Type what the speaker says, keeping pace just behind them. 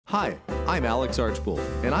Hi, I'm Alex Archbold,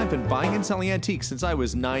 and I've been buying and selling antiques since I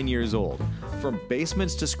was 9 years old. From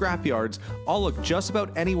basements to scrapyards, I'll look just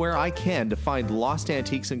about anywhere I can to find lost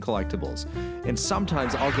antiques and collectibles. And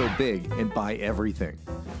sometimes I'll go big and buy everything.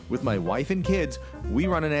 With my wife and kids, we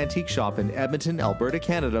run an antique shop in Edmonton, Alberta,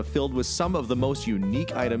 Canada, filled with some of the most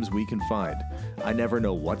unique items we can find. I never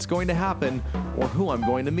know what's going to happen or who I'm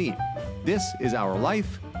going to meet. This is our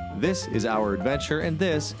life, this is our adventure, and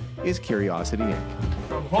this is Curiosity Inc.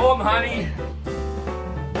 From home, honey.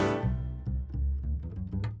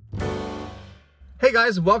 Hey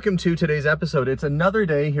guys, welcome to today's episode. It's another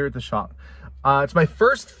day here at the shop. It's my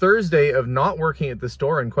first Thursday of not working at the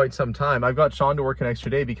store in quite some time. I've got Sean to work an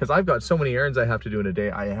extra day because I've got so many errands I have to do in a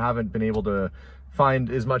day. I haven't been able to find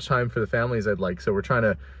as much time for the family as I'd like, so we're trying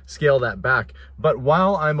to scale that back. But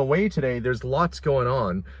while I'm away today, there's lots going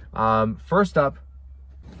on. First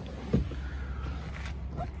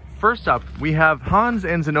up, we have Hans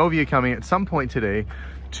and Zenobia coming at some point today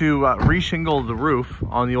to reshingle the roof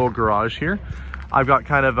on the old garage here. I've got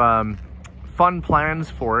kind of fun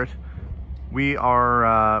plans for it. We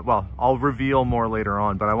are, well, I'll reveal more later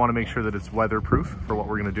on, but I want to make sure that it's weatherproof for what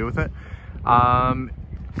we're going to do with it. I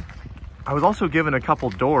was also given a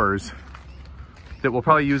couple doors that we'll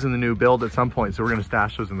probably use in the new build at some point, so we're going to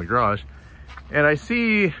stash those in the garage. And I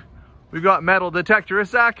see we've got metal detector,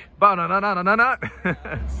 Zach.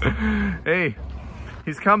 Hey,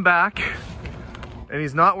 he's come back and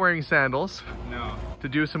he's not wearing sandals. No. To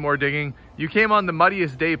do some more digging. You came on the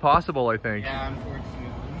muddiest day possible, I think. Yeah,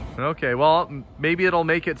 unfortunately. Okay, well, maybe it'll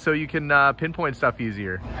make it so you can pinpoint stuff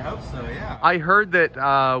easier. I hope so, yeah. I heard that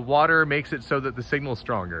water makes it so that the signal's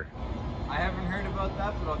stronger. I haven't heard about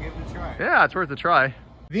that, but I'll give it a try. Yeah, it's worth a try.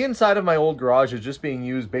 The inside of my old garage is just being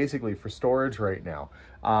used basically for storage right now.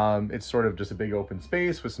 It's sort of just a big open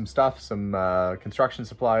space with some stuff, some construction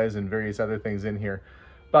supplies and various other things in here.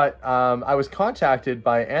 But I was contacted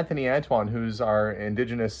by Anthony Antoine, who's our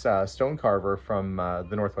Indigenous stone carver from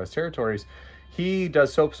the Northwest Territories. He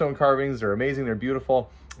does soapstone carvings. They're amazing. They're beautiful.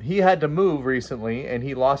 He had to move recently and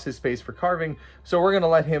he lost his space for carving. So we're going to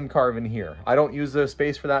let him carve in here. I don't use the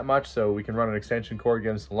space for that much, so we can run an extension cord,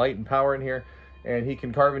 get him some light and power in here, and he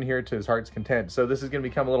can carve in here to his heart's content. So this is going to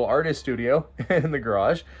become a little artist studio in the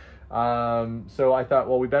garage. So I thought,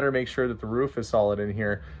 well, we better make sure that the roof is solid in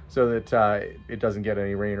here so that it doesn't get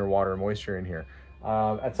any rain or water or moisture in here.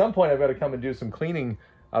 At some point, I've got to come and do some cleaning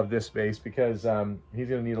of this space because he's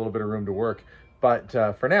going to need a little bit of room to work. But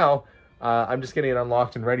for now, I'm just getting it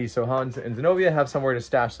unlocked and ready so Hans and Zenobia have somewhere to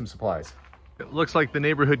stash some supplies. It looks like the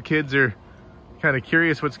neighborhood kids are kind of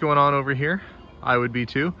curious what's going on over here. I would be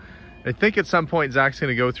too. I think at some point Zach's going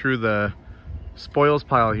to go through the spoils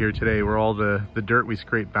pile here today where all the dirt we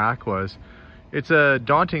scraped back was. It's a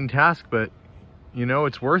daunting task, but you know,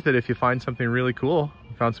 it's worth it if you find something really cool.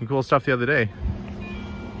 I found some cool stuff the other day.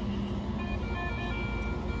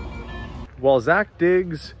 While Zach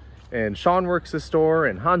digs and Sean works the store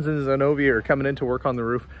and Hans and Zenobia are coming in to work on the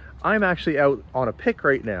roof, I'm actually out on a pick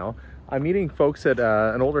right now. I'm meeting folks at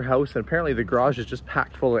an older house, and apparently the garage is just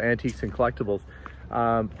packed full of antiques and collectibles.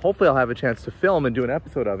 Hopefully I'll have a chance to film and do an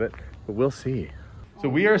episode of it, but we'll see. So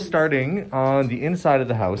we are starting on the inside of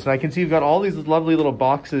the house, and I can see you've got all these lovely little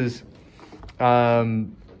boxes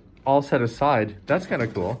all set aside. That's kind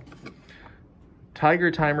of cool.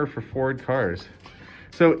 Tiger timer for Ford cars.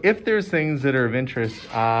 So if there's things that are of interest,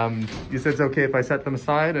 you said it's okay if I set them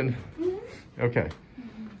aside and, okay.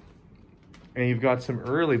 And you've got some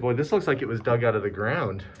early, boy, this looks like it was dug out of the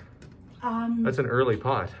ground. That's an early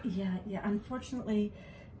pot. Yeah, unfortunately,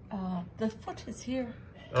 the foot is here.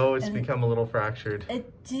 Oh, it's become a little fractured.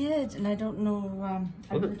 It did, and I don't know,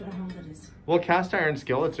 I really don't know what it is. Well, cast iron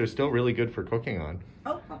skillets are still really good for cooking on.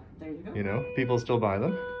 Oh, there you go. You know, people still buy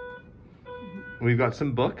them. We've got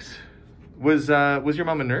some books. Was your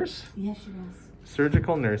mom a nurse? Yes, she was.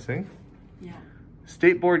 Surgical nursing. Yeah.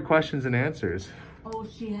 State board questions and answers. Oh,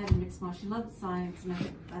 she had a mixed mind. She loved science, and I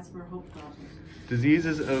think that's where hope got it.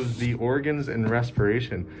 Diseases of the organs and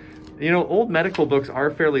respiration. You know, old medical books are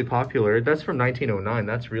fairly popular. That's from 1909.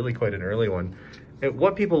 That's really quite an early one. And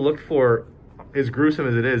what people look for, as gruesome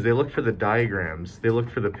as it is, they look for the diagrams. They look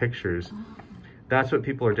for the pictures. Oh. That's what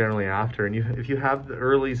people are generally after. And if you have the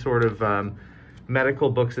early sort of medical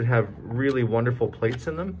books that have really wonderful plates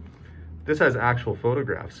in them, this has actual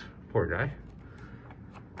photographs. Poor guy.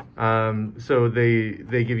 So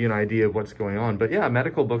they give you an idea of what's going on. But yeah,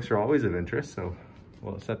 medical books are always of interest, so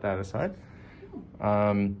we'll set that aside.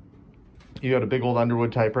 You got a big old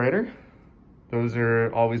Underwood typewriter. Those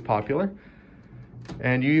are always popular.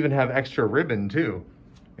 And you even have extra ribbon too.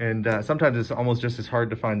 And sometimes it's almost just as hard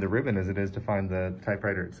to find the ribbon as it is to find the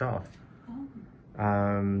typewriter itself.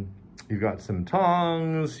 You've got some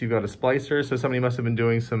tongs, you've got a splicer, so somebody must have been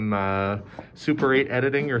doing some Super 8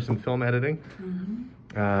 editing or some film editing.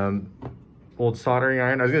 Old soldering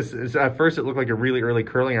iron. I was gonna say, at first it looked like a really early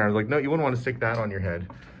curling iron. I was like, no, you wouldn't want to stick that on your head.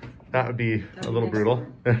 That would be a little brutal.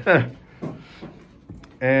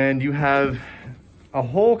 And you have a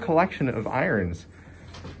whole collection of irons.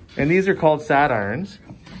 And these are called sad irons.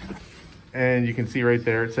 And you can see right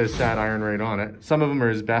there, it says sad iron right on it. Some of them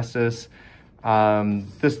are asbestos.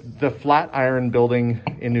 The Flatiron building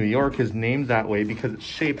in New York is named that way because it's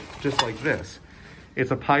shaped just like this.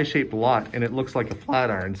 It's a pie-shaped lot and it looks like a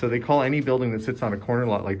flatiron. So they call any building that sits on a corner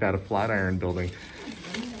lot like that a flatiron building.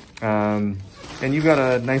 And you've got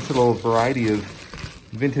a nice little variety of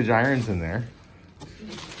vintage irons in there.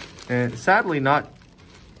 And sadly not,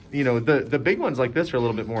 you know, the big ones like this are a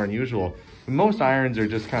little bit more unusual. Most irons are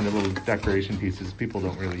just kind of little decoration pieces. People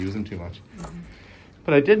don't really use them too much.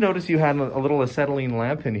 But I did notice you had a little acetylene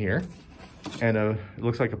lamp in here. And it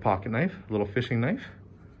looks like a pocket knife, a little fishing knife.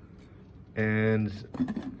 And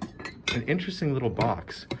an interesting little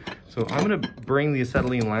box. So I'm gonna bring the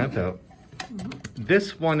acetylene lamp out.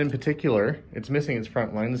 This one in particular, it's missing its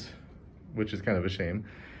front lens, which is kind of a shame.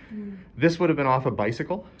 This would have been off a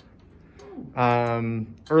bicycle.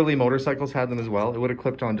 Early motorcycles had them as well. It would have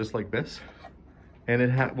clipped on just like this. And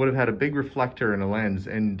it would have had a big reflector and a lens,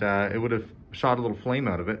 and it would have shot a little flame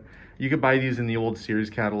out of it. You could buy these in the old Sears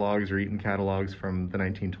catalogs or Eaton catalogs from the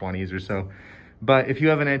 1920s or so. But if you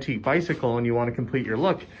have an antique bicycle and you want to complete your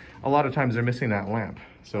look, a lot of times they're missing that lamp.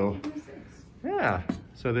 So yeah,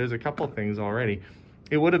 so there's a couple things already.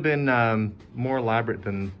 It would have been more elaborate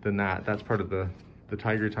than that. That's part of the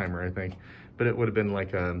Tiger Timer, I think. But it would have been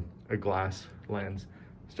like a glass lens.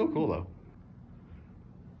 Still cool though.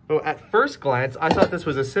 So at first glance, I thought this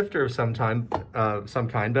was a sifter of some kind,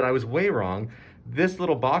 but I was way wrong. This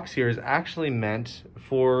little box here is actually meant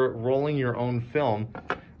for rolling your own film.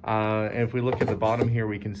 And if we look at the bottom here,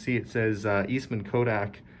 we can see it says Eastman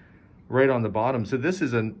Kodak right on the bottom. So this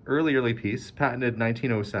is an early piece, patented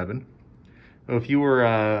 1907. So if you were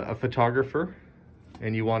a photographer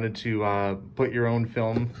and you wanted to put your own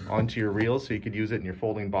film onto your reels so you could use it in your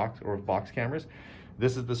folding box or box cameras,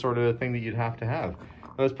 this is the sort of thing that you'd have to have.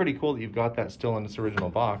 But it's pretty cool that you've got that still in its original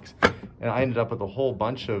box. And I ended up with a whole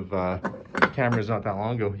bunch of cameras not that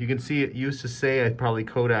long ago. You can see it used to say probably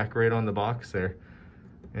Kodak right on the box there.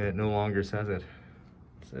 And it no longer says it.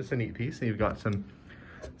 So it's a neat piece. And you've got some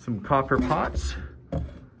copper pots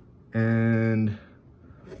and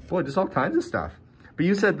boy, just all kinds of stuff. But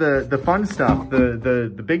you said the fun stuff,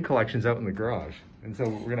 the big collection's out in the garage. And so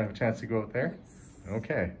we're gonna have a chance to go out there?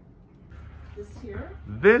 Okay. This here?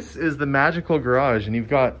 This is the magical garage, and you've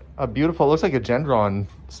got a beautiful, looks like a Gendron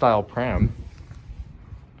style pram.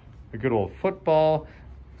 A good old football.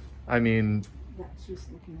 I mean, That's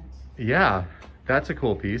just looking at. yeah. That's a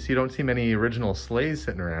cool piece. You don't see many original sleighs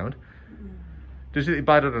sitting around. Did you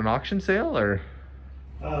buy it at an auction sale or?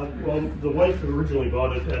 Well, the wife had originally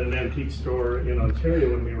bought it at an antique store in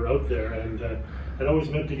Ontario when we were out there, and I'd always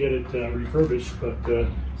meant to get it refurbished, but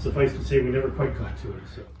suffice to say we never quite got to it.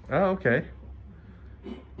 So. Oh, okay.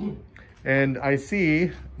 And I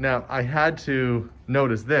see, now I had to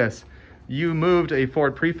notice this. You moved a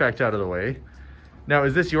Ford Prefect out of the way. Now,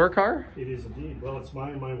 is this your car? It is indeed. Well, it's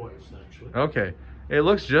mine and my wife's, actually. Okay. It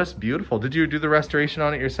looks just beautiful. Did you do the restoration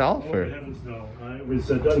on it yourself? Oh, heavens no. It was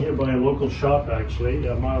done here by a local shop, actually,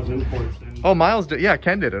 Miles Imports. Oh, Miles did. Yeah,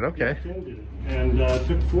 Ken did it. Okay. Yeah, Ken did it. And it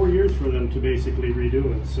took 4 years for them to basically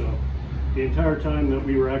redo it. So the entire time that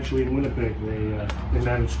we were actually in Winnipeg, they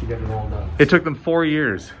managed to get it all done. It took them 4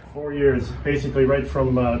 years. 4 years, basically right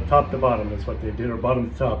from top to bottom is what they did, or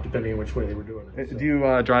bottom to top, depending on which way they were doing it. So. Do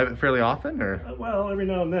you drive it fairly often, or? Well, every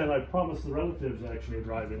now and then. I promised the relatives actually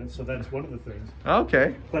drive in it, so that's one of the things.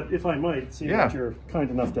 Okay. But if I might, seeing that you're kind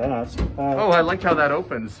enough to ask. Oh, I like how that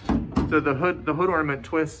opens. So the hood ornament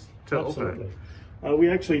twists to open it.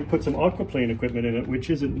 We actually put some aquaplane equipment in it,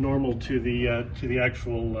 which isn't normal to the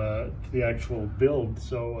actual build.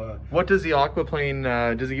 So what does the aquaplane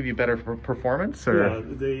does it give you better performance? Or?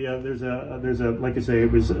 Yeah, there's a like I say,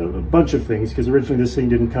 it was a bunch of things, because originally this thing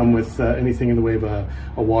didn't come with anything in the way of a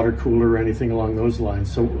water cooler or anything along those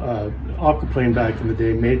lines. So aquaplane back in the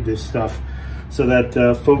day made this stuff so that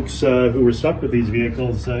folks who were stuck with these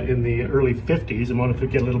vehicles in the early 50s and wanted to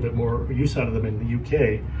get a little bit more use out of them in the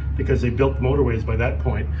UK, because they built motorways by that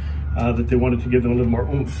point, that they wanted to give them a little more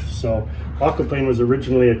oomph. So Aquaplane was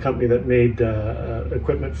originally a company that made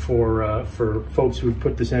equipment for folks who would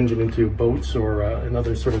put this engine into boats or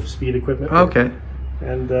another sort of speed equipment. Okay.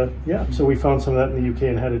 And yeah, so we found some of that in the UK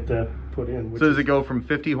and had it put in. So does it go from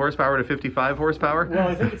 50 horsepower to 55 horsepower? Well,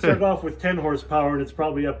 I think it started off with 10 horsepower, and it's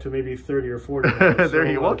probably up to maybe 30 or 40 now. There So,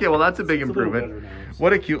 you go. Okay, well, that's a big it's little improvement. better now, so.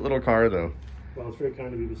 What a cute little car, though. Well, it's very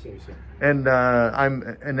kind of you to say so. And I'm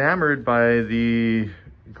enamored by the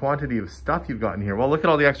quantity of stuff you've got in here. Well, look at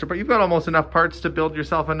all the extra, but you've got almost enough parts to build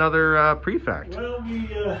yourself another Prefect. Well,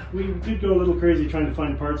 we did go a little crazy trying to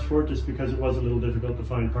find parts for it, just because it was a little difficult to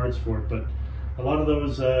find parts for it. But a lot of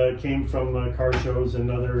those came from car shows and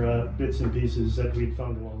other bits and pieces that we'd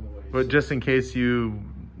found along the way. But just in case you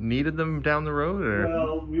needed them down the road, or?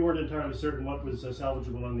 Well, we weren't entirely certain what was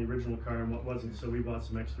salvageable on the original car and what wasn't, so we bought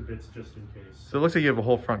some extra bits just in case. So it looks like you have a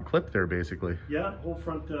whole front clip there, basically. Yeah, whole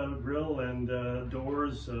front grille and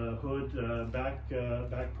doors, hood, back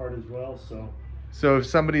part as well. So if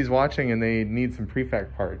somebody's watching and they need some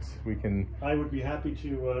Prefect parts, we can... I would be happy to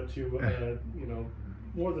you know,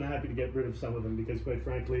 more than happy to get rid of some of them, because quite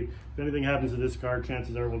frankly, if anything happens to this car,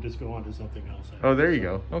 chances are we'll just go on to something else. Oh, there you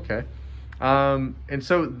go. Okay. And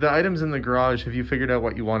so the items in the garage, have you figured out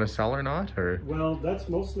what you want to sell or not? Or? Well, that's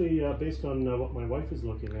mostly based on what my wife is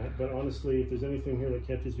looking at. But honestly, if there's anything here that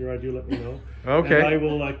catches your eye, do let me know. Okay. And I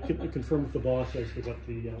will confirm with the boss as to what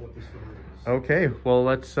the story is. Okay. Well,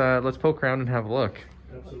 let's poke around and have a look.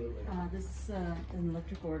 Absolutely. This is an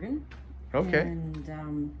electric organ. Okay.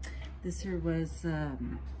 And this here was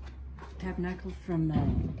tabernacle from a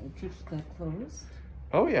church that closed.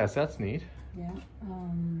 Oh yes, that's neat. Yeah.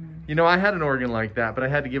 You know, I had an organ like that, but I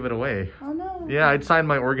had to give it away. Oh no. Yeah, I'd signed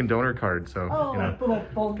my organ donor card, so. Oh, you know.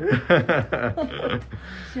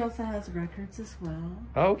 She also has records as well.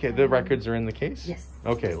 Oh, okay, the records are in the case? Yes.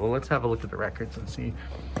 Okay, well, let's have a look at the records and see.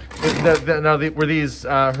 Were these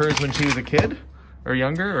hers when she was a kid or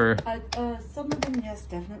younger, or? Some of them, yes,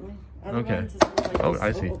 definitely. Other Okay. ones is like Oh, this.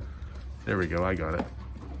 I see. There we go, I got it.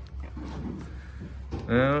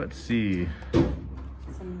 Let's see.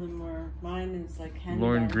 Some of them were mine. It's like hand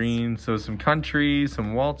Lauren Green, so some country,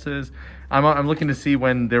 some waltzes. I'm looking to see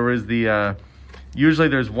when there was the, usually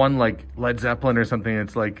there's one like Led Zeppelin or something.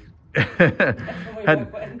 It's like,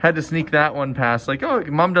 had to sneak that one past. Like, oh,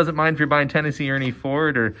 Mom doesn't mind if you're buying Tennessee Ernie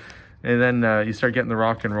Ford, or, and then you start getting the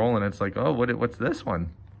rock and roll, and it's like, oh, what's this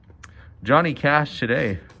one? Johnny Cash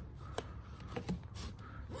Today.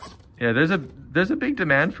 Yeah, there's a big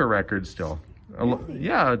demand for records still.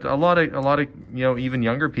 Yeah, a lot of you know, even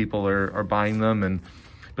younger people are buying them,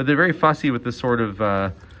 but they're very fussy with the sort of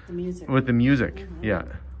the music. With the music. Mm-hmm. Yeah,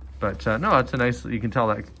 but no, it's a nice. You can tell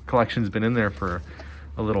that collection's been in there for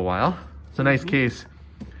a little while. It's a nice case.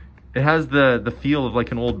 It has the feel of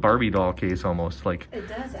like an old Barbie doll case almost. Like it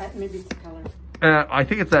does. Maybe it's the color. I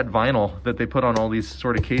think it's that vinyl that they put on all these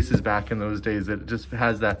sort of cases back in those days. That it just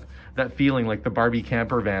has that feeling, like the Barbie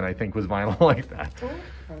camper van, I think, was vinyl like that. Oh,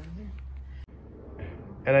 probably.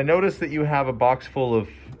 And I noticed that you have a box full of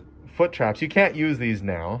foot traps. You can't use these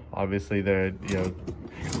now, obviously. They're, you know,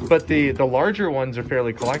 but the larger ones are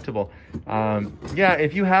fairly collectible. Yeah,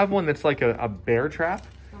 if you have one that's like a bear trap.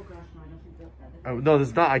 Oh gosh, no, I don't think that. Oh, no,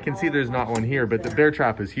 there's not. I can see there's not one here, but the bear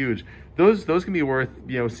trap is huge. Those can be worth,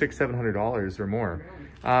 you know, $600-700 or more.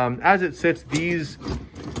 As it sits, these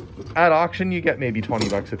at auction you get maybe 20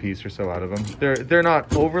 bucks a piece or so out of them. They're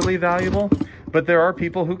not overly valuable, but there are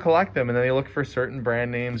people who collect them, and then they look for certain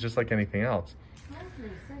brand names just like anything else.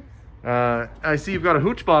 I see you've got a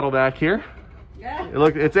hooch bottle back here. Yeah.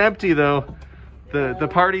 It's empty though. The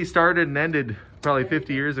party started and ended probably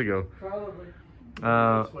 50 years ago. Probably.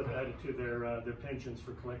 That's what added to their pensions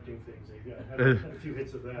for collecting things. They had a few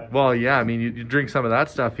hits of that. Well, yeah, I mean, you drink some of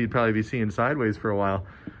that stuff, you'd probably be seeing sideways for a while.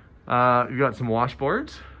 You've got some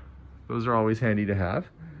washboards. Those are always handy to have.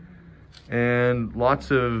 And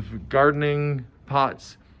lots of gardening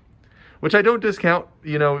pots, which I don't discount.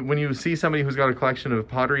 You know, when you see somebody who's got a collection of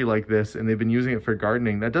pottery like this and they've been using it for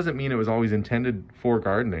gardening, that doesn't mean it was always intended for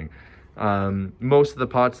gardening. Most of the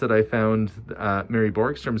pots that I found at Mary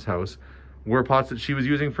Borgstrom's house were pots that she was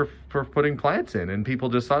using for putting plants in, and people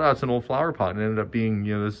just thought, oh, it's an old flower pot, and it ended up being,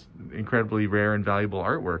 you know, this incredibly rare and valuable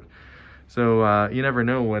artwork. So you never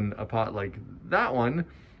know when a pot like that one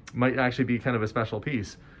might actually be kind of a special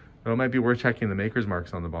piece. So it might be worth checking the maker's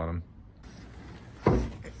marks on the bottom.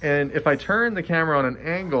 And if I turn the camera on an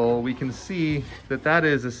angle, we can see that that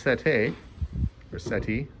is a settee, or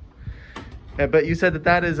settee. But you said that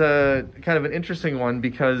that is a kind of an interesting one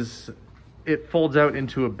because it folds out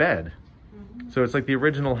into a bed. So it's like the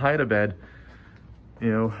original Haida bed, you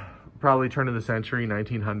know, probably turn of the century,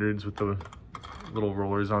 1900s, with the little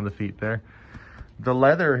rollers on the feet there. The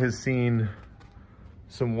leather has seen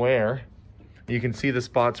some wear. You can see the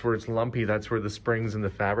spots where it's lumpy. That's where the springs and the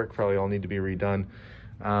fabric probably all need to be redone.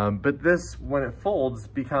 But this, when it folds,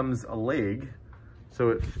 becomes a leg. So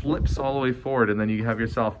it flips all the way forward, and then you have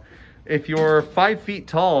yourself, if you're 5 feet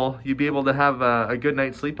tall, you'd be able to have a good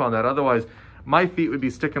night's sleep on that. Otherwise, my feet would be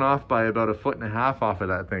sticking off by about 1.5 feet off of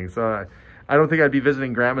that thing. So I don't think I'd be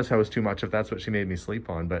visiting Grandma's house too much if that's what she made me sleep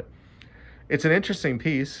on. But it's an interesting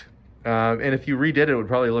piece. And if you redid it, it would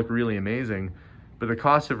probably look really amazing. But the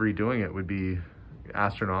cost of redoing it would be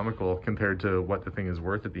astronomical compared to what the thing is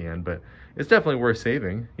worth at the end. But it's definitely worth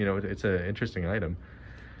saving. You know, it's an interesting item.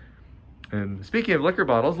 And speaking of liquor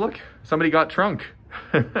bottles, look, somebody got trunk.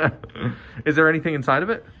 Is there anything inside of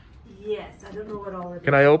it? Yes, I don't know what all it is.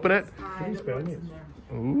 Can I open it? I don't know what's in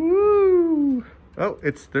there. Ooh. Oh,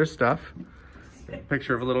 there's stuff.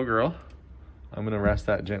 Picture of a little girl. I'm gonna rest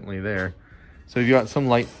that gently there. So you've got some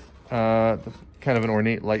light, kind of an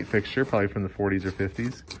ornate light fixture, probably from the 40s or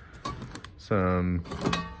 50s. Some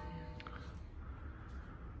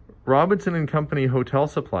Robinson and Company hotel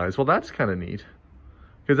supplies. Well, that's kind of neat.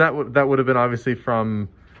 Because that would have been obviously from,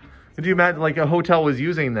 could you imagine, like a hotel was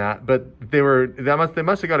using that, but they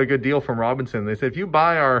must have got a good deal from Robinson. They said, if you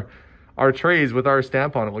buy our trays with our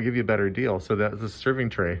stamp on it, we'll give you a better deal. So that's a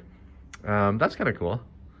serving tray. That's kind of cool.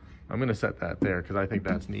 I'm going to set that there because I think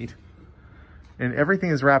that's neat. And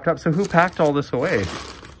everything is wrapped up. So who packed all this away?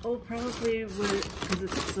 Oh, probably because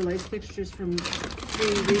it's the light fixtures from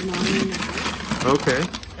remodeling the house. Okay.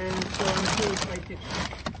 And so I'm sure it's light fixtures.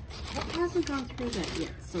 It hasn't gone through that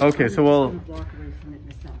yet. So okay, so we'll walk away from it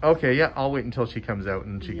myself. Okay, yeah, I'll wait until she comes out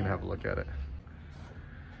and she can have a look at it.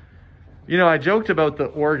 You know, I joked about the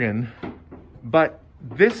organ, but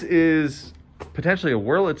this is potentially a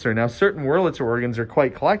Wurlitzer. Now, certain Wurlitzer organs are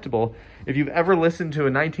quite collectible. If you've ever listened to a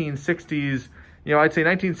 1960s, you know, I'd say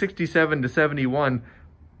 1967 to 71,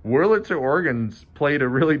 Wurlitzer organs played a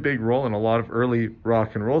really big role in a lot of early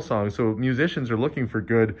rock and roll songs. So musicians are looking for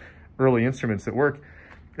good early instruments that work.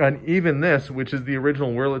 And even this, which is the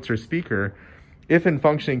original Wurlitzer speaker, if in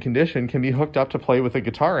functioning condition, can be hooked up to play with a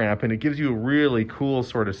guitar amp, and it gives you a really cool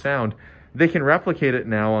sort of sound. They can replicate it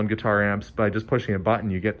now on guitar amps by just pushing a button,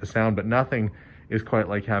 you get the sound, but nothing is quite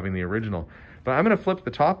like having the original. But I'm going to flip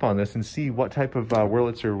the top on this and see what type of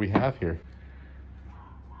Wurlitzer we have here.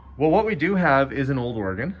 Well, what we do have is an old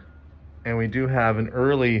organ, and we do have an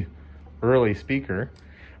early speaker,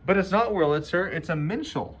 but it's not Wurlitzer, it's a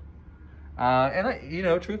Minshall. And I, you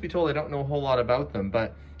know, truth be told, I don't know a whole lot about them,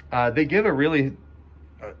 but they give a really,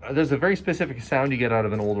 there's a very specific sound you get out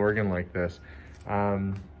of an old organ like this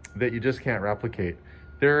that you just can't replicate.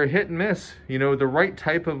 They're hit and miss, you know, the right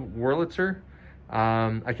type of Wurlitzer.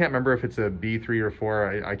 I can't remember if it's a B3 or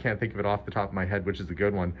 4. I can't think of it off the top of my head, which is a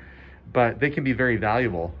good one, but they can be very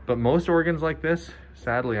valuable. But most organs like this,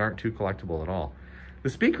 sadly, aren't too collectible at all. The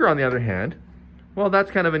speaker, on the other hand, well,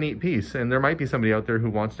 that's kind of a neat piece, and there might be somebody out there who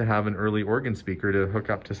wants to have an early organ speaker to hook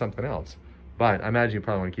up to something else. But I imagine you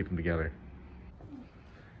probably want to keep them together.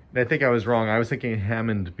 And I think I was wrong. I was thinking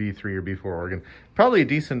Hammond B3 or B4 organ. Probably a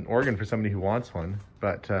decent organ for somebody who wants one,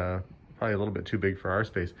 but probably a little bit too big for our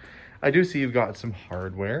space. I do see you've got some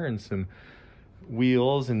hardware and some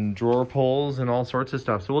wheels and drawer pulls and all sorts of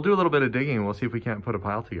stuff. So we'll do a little bit of digging and we'll see if we can't put a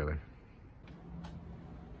pile together.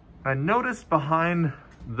 I noticed behind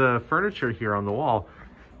the furniture here on the wall,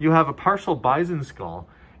 you have a partial bison skull,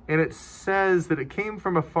 and it says that it came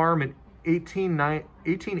from a farm in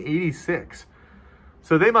 1886.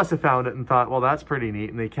 So they must have found it and thought, well, that's pretty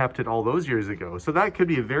neat, and they kept it all those years ago. So that could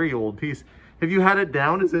be a very old piece. Have you had it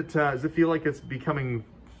down? Does it feel like it's becoming,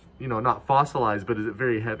 you know, not fossilized, but is it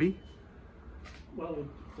very heavy? Well,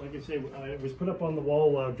 like I say, it was put up on the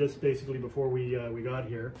wall just basically before we got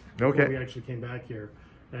here. Okay. Before we actually came back here.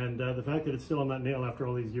 And the fact that it's still on that nail after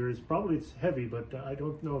all these years, probably it's heavy, but I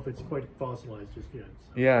don't know if it's quite fossilized just yet.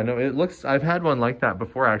 So. Yeah, no, it looks, I've had one like that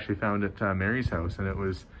before. I actually found it at Mary's house, and it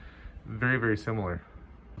was very, very similar.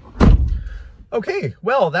 Okay,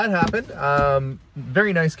 well, that happened.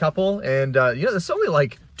 Very nice couple, and you know, it's only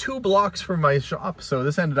like 2 blocks from my shop, so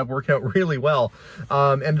this ended up working out really well.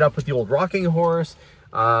 Ended up with the old rocking horse.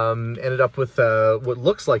 Ended up with what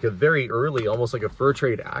looks like a very early, almost like a fur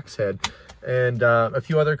trade axe head, and a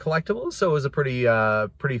few other collectibles. So it was a pretty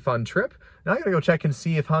fun trip. Now I gotta go check and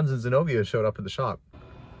see if Hans and Zenobia showed up at the shop.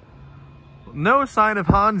 No sign of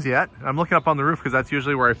Hans yet. I'm looking up on the roof because that's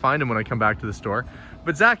usually where I find him when I come back to the store.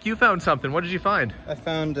 But Zach, you found something. What did you find? I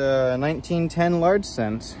found a 1910 large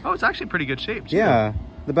cent. Oh, it's actually pretty good shape too. Yeah.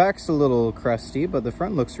 The back's a little crusty, but the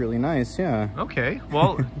front looks really nice, yeah. Okay,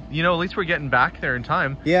 well, you know, at least we're getting back there in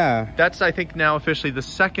time. Yeah. That's, I think, now officially the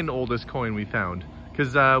second oldest coin we found.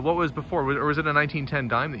 Because what was before? Or was it a 1910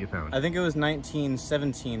 dime that you found? I think it was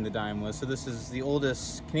 1917 the dime was, so this is the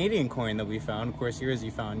oldest Canadian coin that we found. Of course, yours you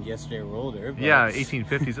found yesterday were older. But... Yeah,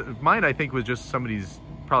 1850s. Mine, I think, was just somebody's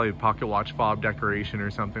probably a pocket watch fob decoration or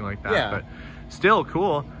something like that. Yeah. But still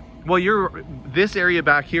cool. Well, this area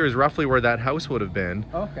back here is roughly where that house would have been.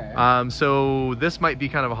 Okay. So this might be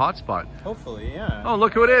kind of a hot spot. Hopefully, yeah. Oh,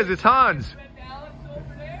 look who it is. It's Hans.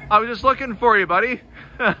 I was just looking for you, buddy.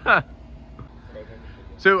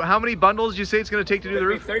 So how many bundles do you say it's going to take to do the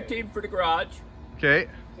roof? 13 for the garage, Okay.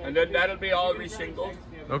 and then that'll be all reshingled.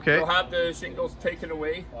 Okay. We'll have the shingles taken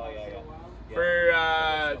away.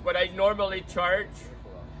 For what I normally charge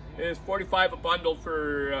is $45 a bundle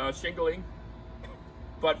for shingling.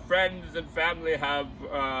 But friends and family have,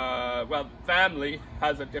 family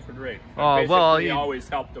has a different rate. Oh, well, we always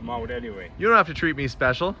help them out anyway. You don't have to treat me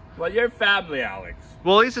special. Well, you're family, Alex.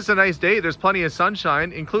 Well, at least it's a nice day. There's plenty of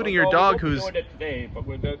sunshine, including your dog we'll be who's... doing it today, but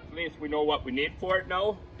at least we know what we need for it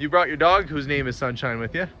now. You brought your dog whose name is Sunshine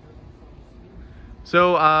with you.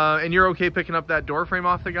 So, and you're okay picking up that door frame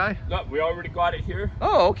off the guy? No, we already got it here.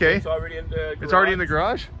 Oh, okay. It's already in the garage. It's already in the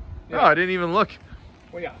garage? Yeah. Oh, I didn't even look.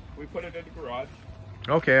 Well, yeah, we put it in the garage.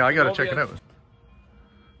 Okay, I gotta check it out.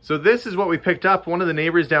 So this is what we picked up. One of the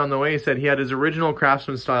neighbors down the way said he had his original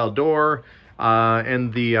Craftsman style door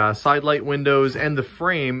and the side light windows and the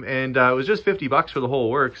frame, and it was just $50 for the whole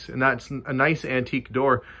works, and that's a nice antique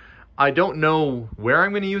door. I don't know where I'm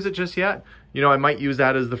going to use it just yet. You know, I might use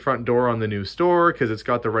that as the front door on the new store because it's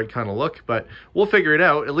got the right kind of look, but we'll figure it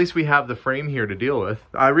out. At least we have the frame here to deal with.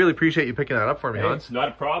 I really appreciate you picking that up for me, Hans. It's not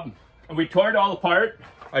a problem. And we tore it all apart.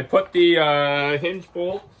 I put the hinge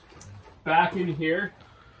bolts back in here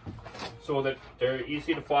so that they're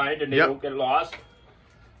easy to find and they don't get lost.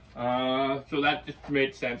 So that just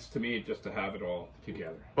made sense to me just to have it all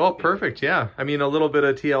together. Well, perfect, yeah. I mean, a little bit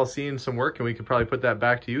of TLC and some work and we could probably put that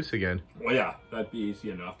back to use again. Well, yeah, that'd be easy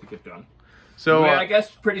enough to get done. So I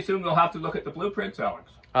guess pretty soon we'll have to look at the blueprints, Alex.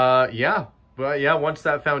 Yeah. But yeah, once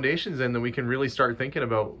that foundation's in, then we can really start thinking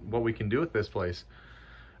about what we can do with this place.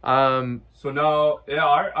 So now, yeah,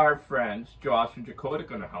 our friends, Josh and Dakota, are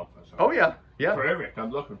going to help us out. Oh, yeah. Yeah. Perfect. I'm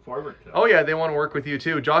looking forward to it. Oh, yeah, they want to work with you,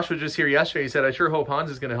 too. Josh was just here yesterday. He said, I sure hope Hans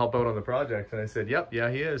is going to help out on the project. And I said, yep, yeah,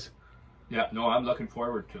 he is. Yeah, no, I'm looking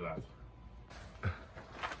forward to that.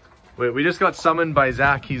 Wait, we just got summoned by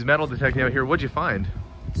Zach. He's metal detecting out here. What'd you find?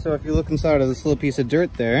 So if you look inside of this little piece of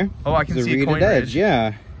dirt there, oh, I can see a coin reeded edge. ridge.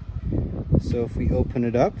 Yeah. So if we open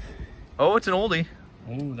it up. Oh, it's an oldie.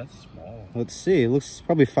 Oh, that's small. Let's see. It looks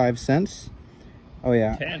probably 5 cents. Oh,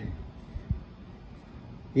 yeah. 10.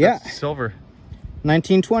 Yeah. That's silver.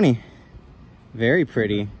 1920. Very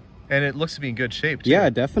pretty. And it looks to be in good shape, too. Yeah,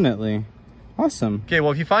 definitely. Awesome. Okay,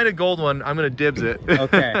 well, if you find a gold one, I'm going to dibs it.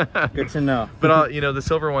 Okay, good to know. But, you know, the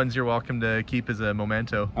silver ones you're welcome to keep as a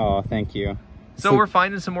memento. Oh, thank you. So we're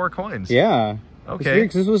finding some more coins. Yeah. Okay.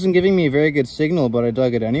 Because this wasn't giving me a very good signal, but I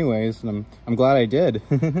dug it anyways, and I'm glad I did.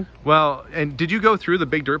 Well, and did you go through the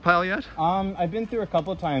big dirt pile yet? I've been through a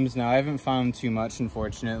couple times now. I haven't found too much,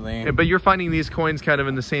 unfortunately. Yeah, but you're finding these coins kind of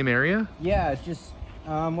in the same area? Yeah, it's just...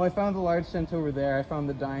 well, I found the large cent over there. I found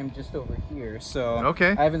the dime just over here. So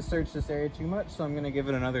okay. I haven't searched this area too much, so I'm going to give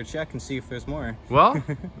it another check and see if there's more. Well,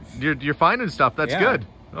 you're finding stuff. That's good.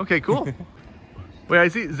 Okay, cool. Wait, I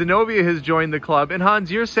see Zenobia has joined the club. And Hans,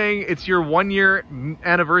 you're saying it's your 1 year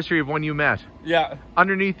anniversary of when you met. Yeah.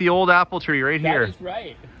 Underneath the old apple tree right here. That is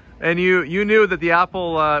right. And you knew that the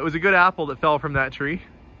apple, it was a good apple that fell from that tree.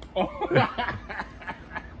 Oh.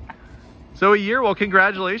 So a year, well,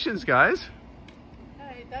 congratulations, guys.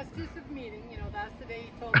 That's just a meeting, you know, that's the day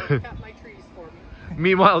he told me to cut my trees for me.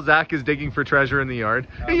 Meanwhile, Zach is digging for treasure in the yard.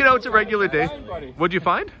 Hey, you know, it's a regular day. What'd you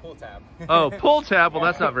find? Pull tab. Oh, pull tab. Well,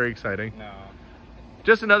 that's not very exciting. No.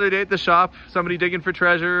 Just another day at the shop. Somebody digging for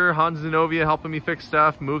treasure. Hans and Zenobia helping me fix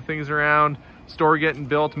stuff, move things around. Store getting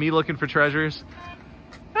built. Me looking for treasures.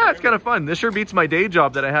 Yeah, it's kind of fun. This sure beats my day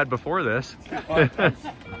job that I had before this.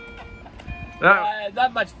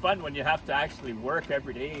 Not much fun when you have to actually work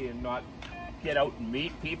every day and not get out and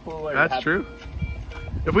meet people. Or That's true.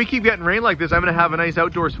 If we keep getting rain like this, I'm going to have a nice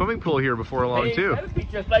outdoor swimming pool here before long, too. That would be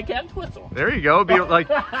just like Entwistle. There you go. Be like,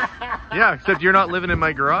 yeah, except you're not living in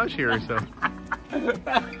my garage here, so.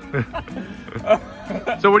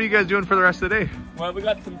 So what are you guys doing for the rest of the day? Well, we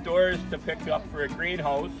got some doors to pick up for a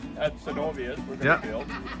greenhouse at Zenobia's we're going to build.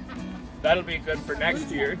 That'll be good for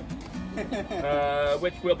next year,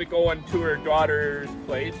 which we'll be going to her daughter's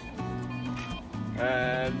place.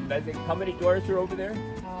 And I think, how many doors are over there?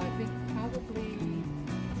 I think probably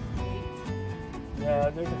 8. Yeah,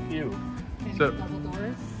 there's a few. And So- double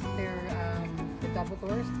doors. They're the double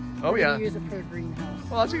doors. Oh, We're yeah. gonna use it for a greenhouse.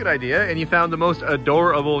 Well, that's a good idea. And you found the most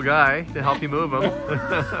adorable guy to help you move them.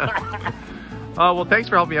 Well, thanks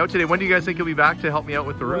for helping me out today. When do you guys think you'll be back to help me out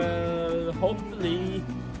with the roof? Well, hopefully.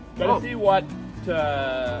 Gotta see what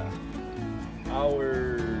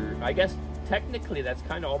I guess technically that's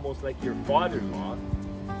kind of almost like your father-in-law.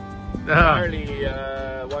 Charlie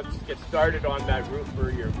wants to get started on that roof for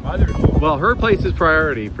your mother-in-law. Well, her place is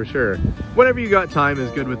priority for sure. Whenever you got time is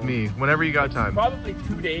good with me. Whenever you got time. Probably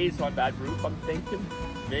 2 days on that roof, I'm thinking.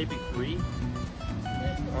 Maybe 3.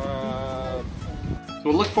 So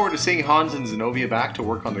we'll look forward to seeing Hans and Zenobia back to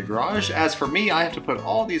work on the garage. As for me, I have to put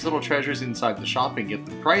all these little treasures inside the shop and get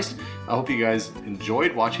them priced. I hope you guys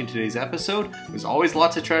enjoyed watching today's episode. There's always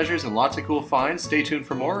lots of treasures and lots of cool finds. Stay tuned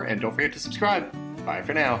for more, and don't forget to subscribe. Bye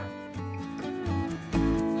for now.